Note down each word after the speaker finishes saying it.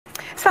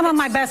Some of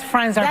my best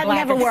friends are black.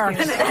 That never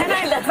works.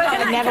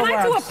 Can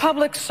I do a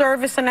public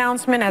service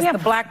announcement as the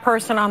black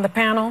person on the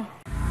panel?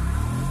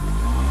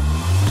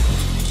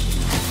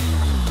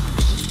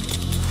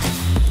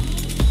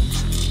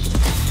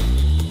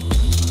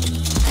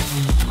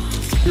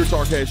 Pure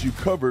Talk has you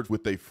covered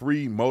with a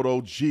free Moto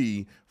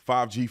G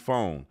 5G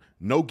phone.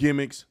 No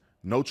gimmicks,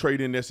 no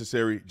trade-in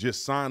necessary.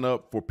 Just sign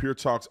up for Pure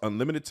Talk's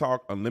unlimited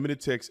talk,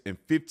 unlimited text, and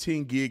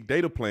 15 gig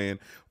data plan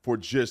for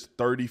just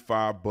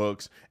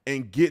 $35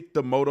 and get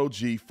the Moto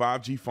G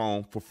 5G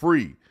phone for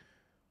free.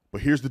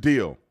 But here's the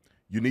deal.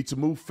 You need to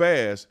move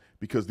fast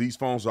because these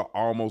phones are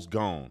almost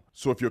gone.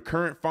 So if your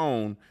current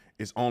phone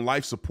is on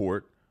life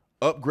support,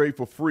 upgrade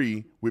for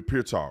free with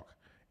Pure Talk.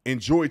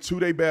 Enjoy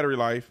 2-day battery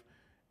life,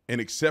 an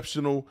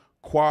exceptional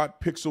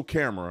quad pixel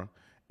camera,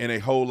 and a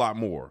whole lot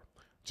more.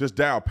 Just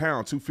dial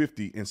pound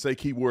 250 and say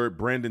keyword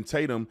Brandon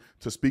Tatum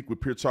to speak with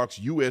Pure Talk's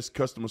U.S.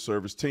 customer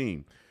service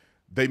team.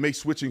 They make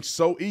switching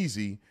so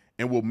easy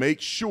and will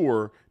make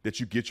sure that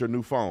you get your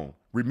new phone.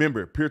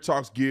 Remember, Pure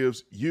Talks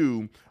gives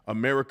you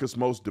America's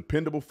most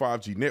dependable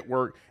 5G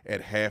network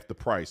at half the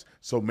price.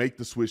 So make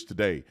the switch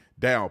today.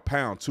 Dial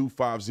pound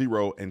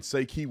 250 and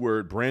say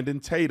keyword Brandon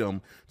Tatum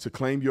to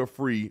claim your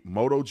free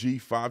Moto G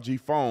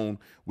 5G phone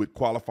with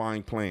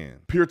qualifying plan.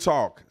 Pure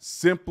Talk,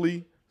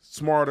 simply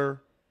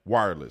smarter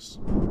wireless.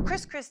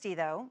 Chris Christie,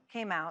 though,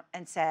 came out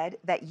and said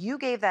that you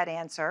gave that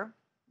answer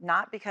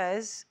not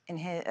because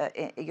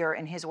you're,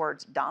 in his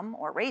words, dumb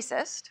or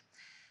racist,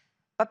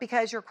 but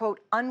because you're, quote,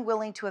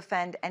 unwilling to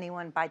offend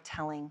anyone by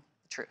telling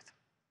the truth.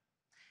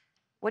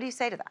 What do you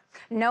say to that?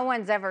 No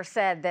one's ever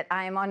said that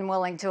I am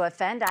unwilling to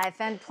offend. I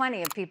offend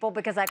plenty of people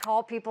because I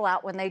call people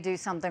out when they do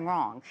something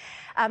wrong.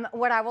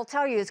 What I will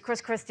tell you is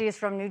Chris Christie is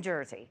from New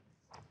Jersey.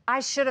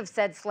 I should have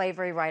said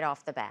slavery right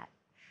off the bat.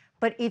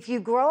 But if you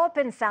grow up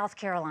in South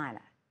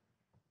Carolina,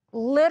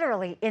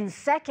 literally in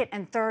 2nd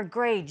and 3rd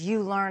grade,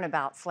 you learn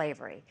about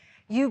slavery.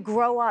 You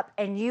grow up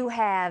and you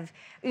have,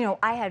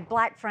 I had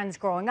black friends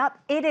growing up.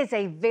 It is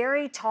a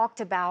very talked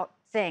about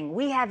thing.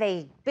 We have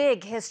a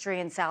big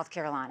history in South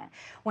Carolina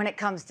when it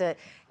comes to,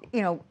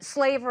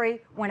 slavery,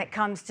 when it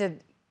comes to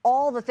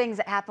all the things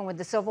that happened with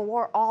the Civil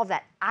War, all of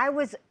that. I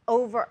was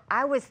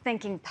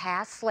thinking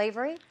past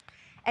slavery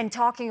and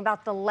talking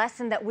about the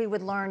lesson that we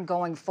would learn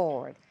going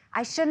forward.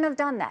 I shouldn't have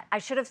done that. I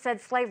should have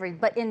said slavery,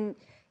 but in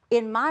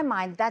my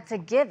mind, that's a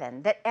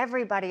given that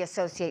everybody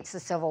associates the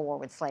Civil War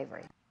with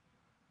slavery.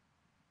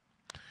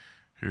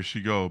 Here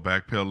she go,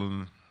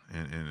 backpedaling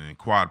and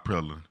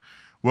quad-pedaling.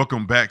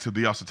 Welcome back to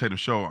The Officer Tatum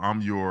Show. I'm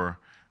your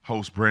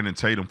host, Brandon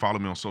Tatum. Follow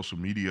me on social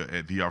media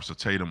at The Officer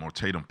Tatum or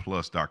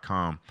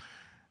TatumPlus.com.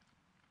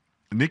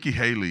 Nikki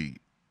Haley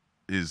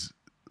is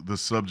the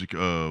subject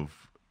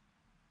of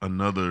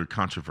another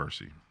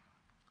controversy.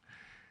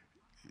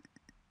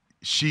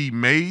 She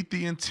made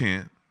the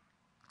intent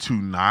to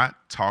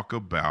not talk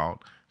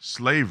about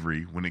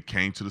slavery when it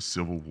came to the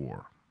Civil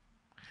War.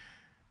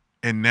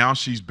 And now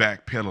she's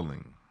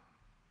backpedaling.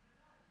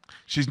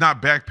 She's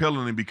not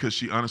backpedaling because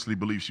she honestly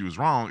believes she was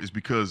wrong. It's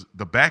because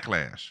the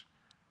backlash.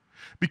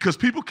 Because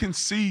people can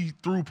see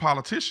through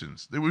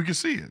politicians. We can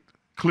see it.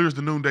 Clear as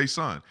the noonday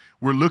sun.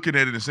 We're looking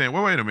at it and saying,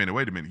 well, wait a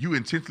minute. You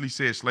intentionally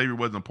said slavery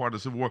wasn't a part of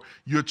the Civil War.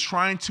 You're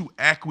trying to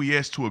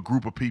acquiesce to a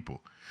group of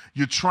people.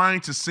 You're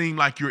trying to seem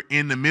like you're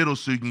in the middle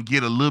so you can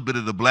get a little bit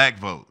of the black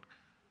vote.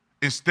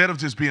 Instead of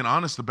just being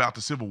honest about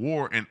the Civil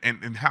War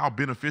and how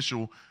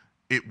beneficial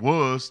it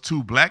was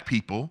to black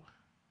people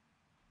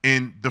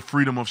in the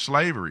freedom of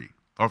slavery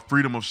or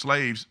freedom of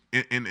slaves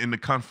in the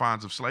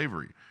confines of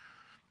slavery.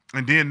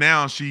 And then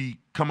now she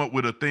come up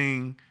with a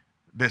thing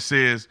that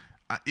says,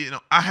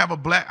 I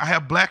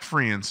have black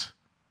friends.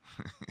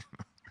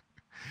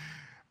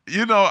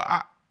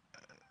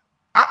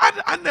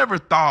 I never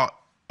thought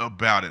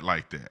about it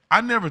like that.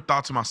 I never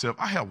thought to myself,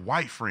 I have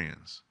white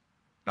friends.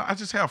 No, I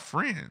just have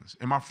friends,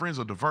 and my friends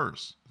are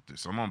diverse.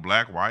 Someone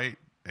black, white,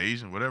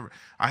 Asian, whatever.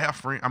 I have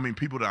friends. I mean,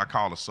 people that I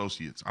call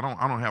associates. I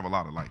don't have a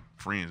lot of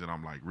friends that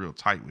I'm real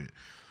tight with,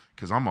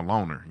 because I'm a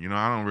loner.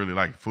 I don't really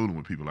like fooling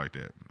with people like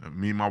that.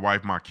 Me, my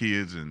wife, my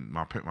kids, and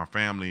my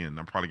family, and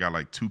I probably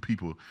got 2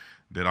 people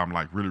that I'm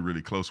really,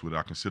 really close with.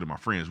 I consider my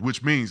friends,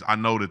 which means I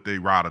know that they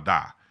ride or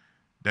die.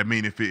 That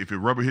means if it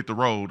rubber hit the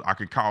road, I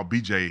can call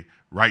BJ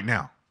right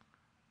now,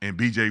 and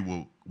BJ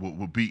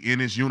will be in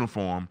his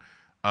uniform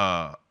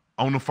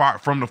on the fire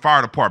from the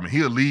fire department.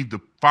 He'll leave the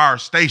fire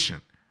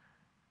station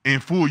in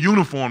full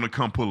uniform to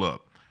come pull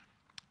up.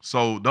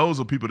 So those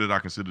are people that I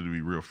consider to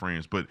be real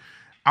friends. But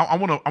I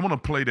want to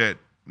play that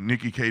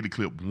Nikki Haley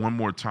clip one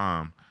more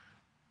time,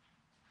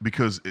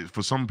 because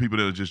for some people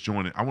that are just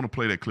joining, I want to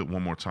play that clip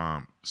one more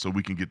time so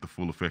we can get the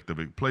full effect of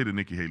it. Play the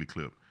Nikki Haley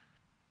clip.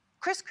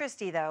 Chris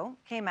Christie, though,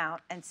 came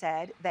out and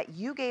said that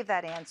you gave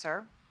that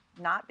answer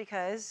not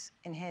because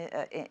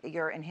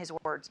you're, in his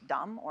words,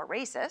 dumb or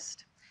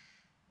racist,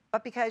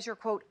 but because you're,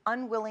 quote,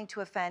 unwilling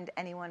to offend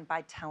anyone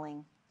by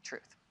telling the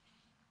truth.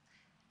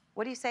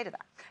 What do you say to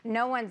that?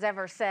 No one's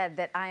ever said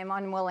that I am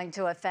unwilling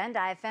to offend.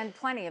 I offend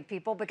plenty of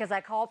people because I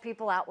call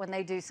people out when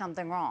they do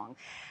something wrong.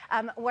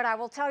 What I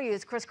will tell you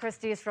is Chris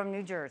Christie is from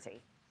New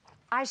Jersey.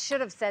 I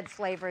should have said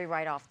slavery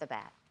right off the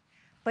bat.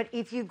 But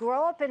if you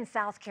grow up in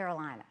South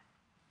Carolina,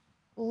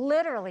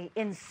 literally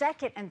in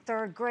 2nd and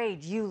 3rd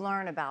grade, you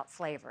learn about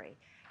slavery.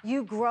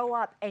 You grow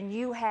up and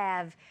you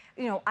have,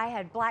 I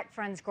had black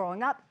friends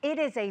growing up. It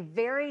is a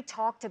very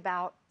talked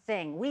about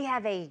thing. We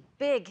have a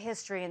big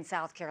history in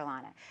South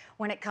Carolina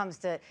when it comes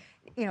to,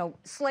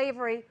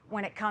 slavery,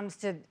 when it comes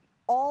to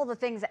all the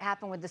things that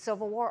happened with the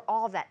Civil War,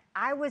 all of that.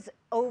 I was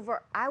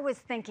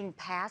thinking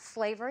past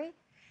slavery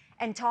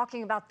and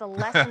talking about the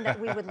lesson that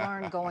we would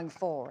learn going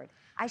forward.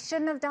 I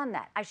shouldn't have done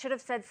that. I should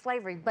have said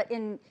slavery, but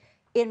in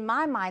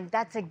my mind,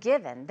 that's a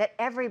given that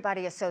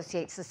everybody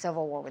associates the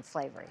Civil War with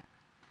slavery.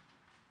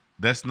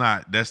 That's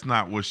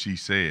not what she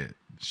said.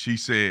 She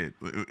said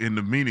in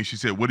the meeting, she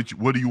said, what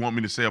do you want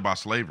me to say about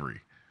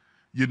slavery?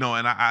 And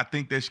I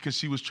think that's because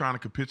she was trying to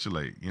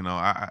capitulate.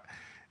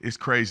 It's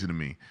crazy to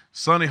me.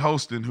 Sunny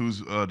Hostin,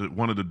 who's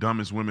one of the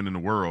dumbest women in the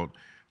world,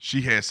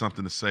 she had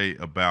something to say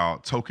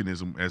about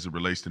tokenism as it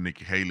relates to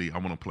Nikki Haley. I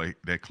want to play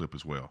that clip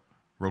as well.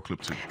 Roll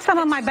clip 2. Some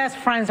of my best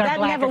friends are black.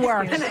 That never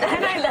works. Can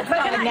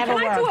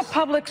I do a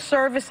public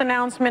service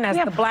announcement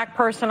as the black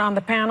person on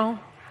the panel?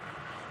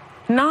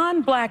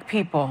 Non-black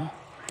people,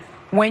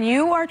 when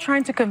you are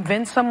trying to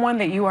convince someone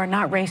that you are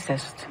not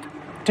racist,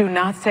 do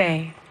not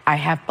say, I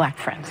have black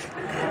friends.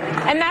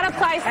 And that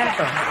applies to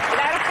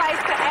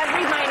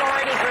every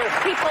minority group.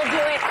 People do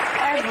it.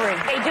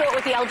 They do it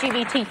with the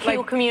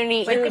LGBTQ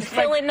community. You could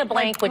fill in the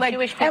blank with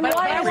Jewish people. But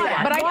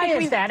why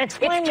is that?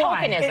 Explain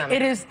why. It's tokenism.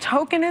 It is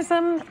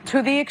tokenism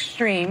to the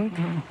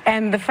extreme.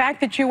 And the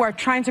fact that you are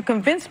trying to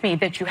convince me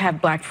that you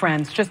have black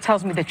friends just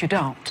tells me that you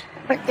don't.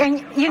 And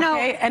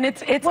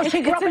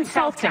she grew up in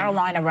South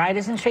Carolina, right?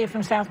 Isn't she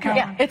from South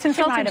Carolina? Yeah, it's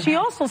insulting. She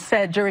also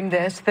said during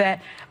this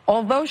that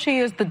although she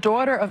is the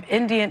daughter of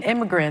Indian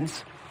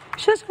immigrants,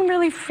 she doesn't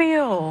really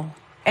feel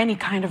any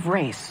kind of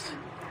race.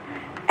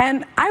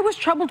 And I was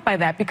troubled by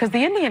that because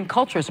the Indian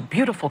culture is a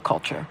beautiful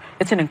culture.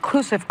 It's an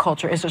inclusive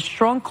culture. It's a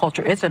strong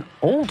culture. It's an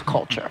old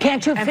culture.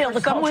 Can't you feel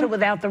the culture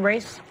without the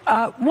race?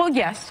 Well,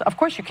 yes, of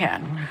course you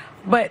can.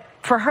 But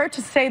for her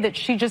to say that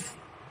she just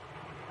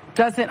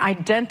doesn't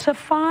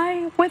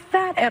identify with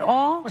that at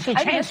all, well, she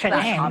changed her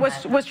name.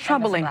 Was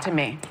troubling to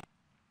me.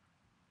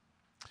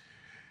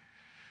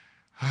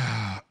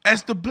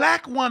 As the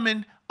black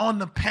woman on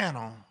the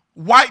panel,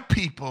 white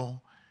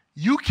people,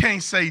 you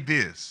can't say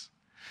this.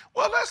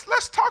 Well,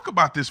 let's talk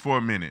about this for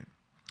a minute.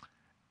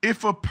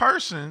 If a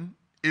person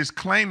is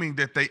claiming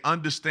that they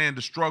understand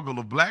the struggle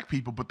of black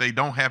people, but they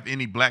don't have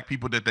any black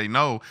people that they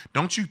know,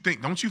 don't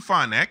you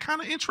find that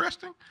kind of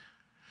interesting?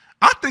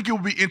 I think it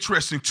would be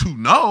interesting to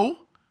know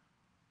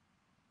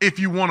if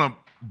you want to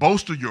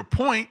bolster your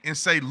point and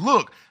say,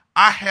 look,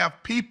 I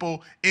have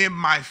people in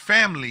my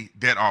family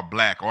that are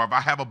black, or if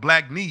I have a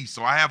black niece,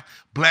 or I have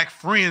black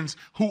friends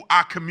who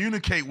I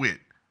communicate with.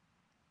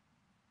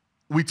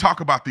 We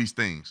talk about these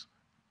things.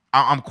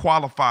 I'm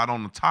qualified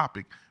on the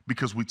topic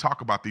because we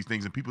talk about these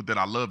things, and people that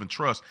I love and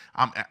trust,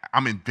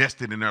 I'm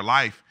invested in their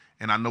life,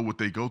 and I know what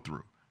they go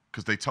through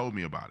because they told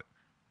me about it.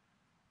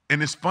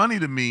 And it's funny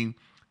to me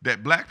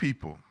that black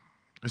people,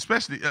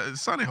 especially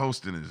Sunny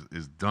Hostin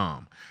is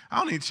dumb.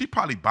 She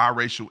probably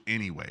biracial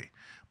anyway.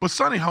 But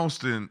Sunny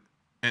Hostin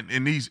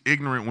and these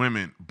ignorant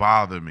women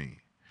bother me.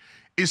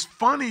 It's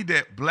funny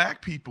that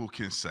black people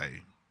can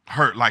say,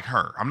 her.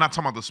 I'm not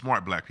talking about the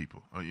smart black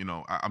people.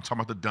 I'm talking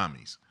about the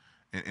dummies.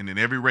 And in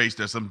every race,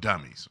 there's some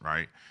dummies,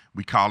 right?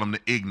 We call them the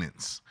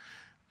ignorants.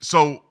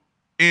 So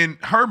in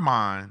her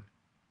mind,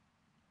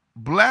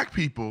 black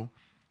people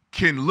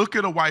can look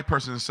at a white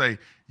person and say,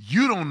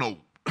 you don't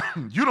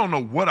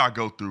know what I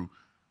go through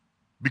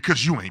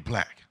because you ain't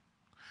black.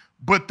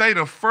 But they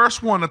the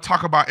first one to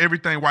talk about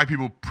everything white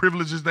people,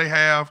 privileges they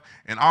have,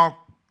 and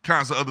all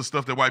kinds of other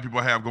stuff that white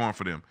people have going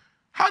for them.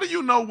 How do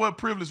you know what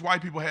privilege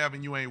white people have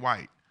and you ain't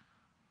white?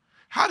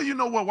 How do you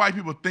know what white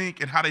people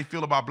think and how they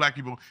feel about black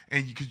people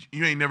and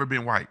you ain't never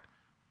been white?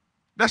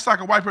 That's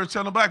like a white person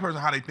telling a black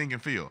person how they think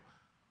and feel.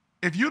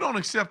 If you don't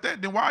accept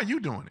that, then why are you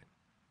doing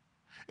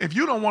it? If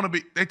you don't want to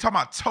be, they talk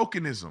about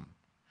tokenism.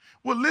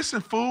 Well,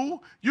 listen,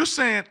 fool, you're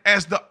saying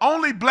as the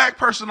only black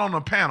person on the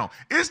panel,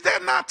 is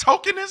that not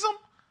tokenism?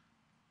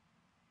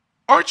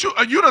 Are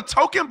you the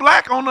token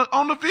black on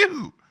the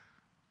view?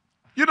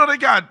 They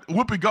got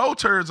Whoopi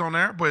Goldberg's on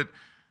there, but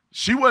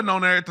she wasn't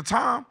on there at the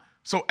time.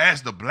 So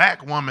as the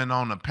black woman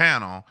on the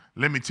panel,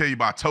 let me tell you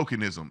about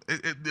tokenism.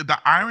 The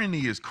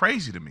irony is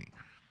crazy to me.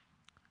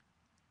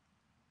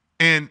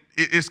 And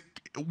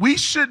we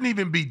shouldn't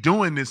even be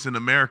doing this in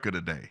America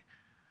today.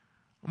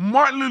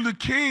 Martin Luther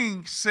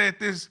King said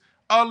this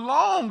a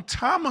long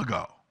time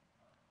ago.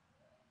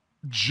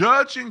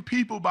 Judging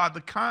people by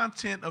the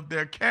content of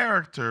their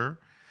character,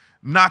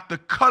 not the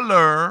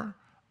color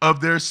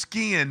of their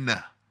skin.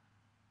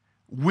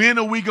 When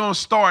are we going to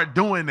start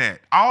doing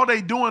that? All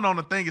they doing on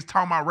the thing is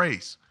talking about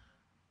race.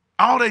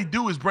 All they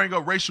do is bring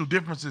up racial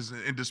differences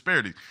and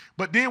disparities.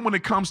 But then when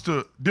it comes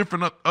to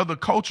different other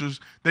cultures,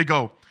 they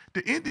go,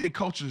 the Indian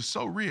culture is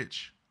so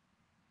rich.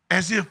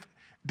 As if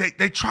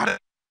they try to,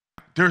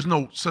 there's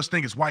no such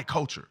thing as white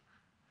culture.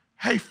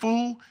 Hey,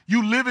 fool,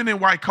 you living in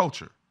white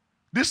culture.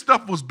 This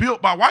stuff was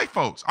built by white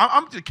folks.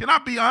 Can I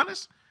be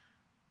honest?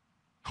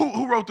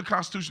 Who wrote the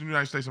Constitution of the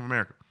United States of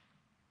America?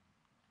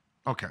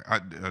 Okay,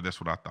 that's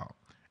what I thought.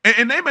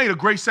 And they made a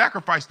great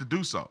sacrifice to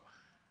do so.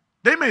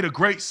 They made a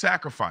great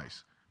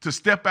sacrifice to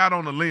step out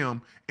on a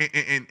limb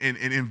and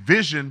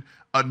envision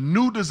a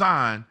new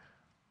design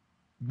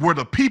where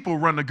the people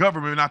run the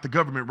government, not the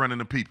government running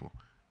the people.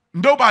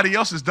 Nobody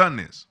else has done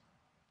this.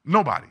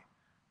 Nobody.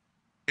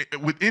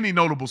 With any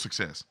notable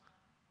success.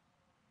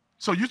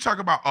 So you talk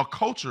about a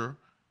culture.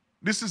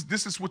 This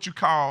is what you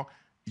call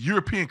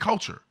European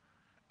culture,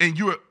 and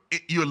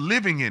you're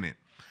living in it.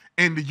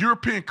 And the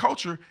European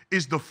culture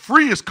is the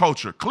freest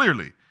culture,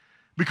 clearly,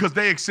 because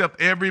they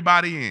accept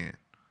everybody in.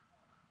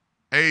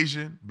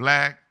 Asian,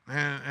 black,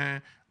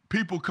 and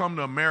people come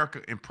to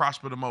America and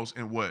prosper the most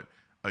in what?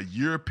 A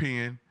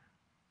European,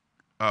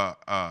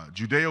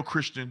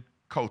 Judeo-Christian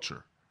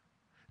culture.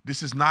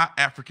 This is not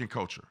African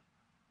culture.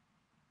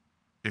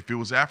 If it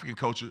was African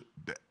culture,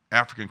 the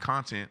African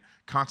continent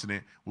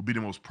would be the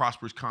most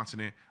prosperous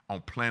continent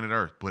on planet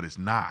Earth, but it's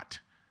not.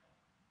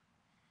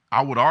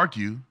 I would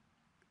argue,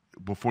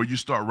 before you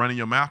start running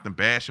your mouth and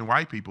bashing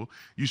white people,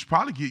 you should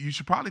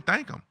probably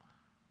thank them.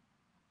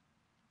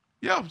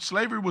 Yeah,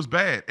 slavery was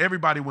bad.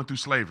 Everybody went through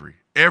slavery.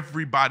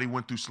 Everybody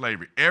went through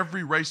slavery.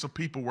 Every race of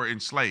people were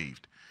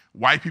enslaved.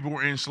 White people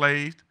were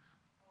enslaved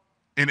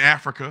in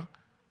Africa.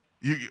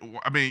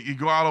 You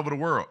go all over the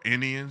world.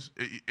 Indians,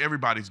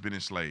 everybody's been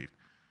enslaved.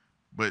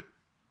 But,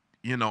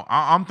 you know,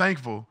 I'm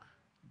thankful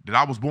that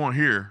I was born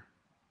here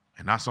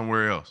and not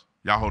somewhere else.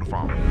 Y'all hold the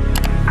phone.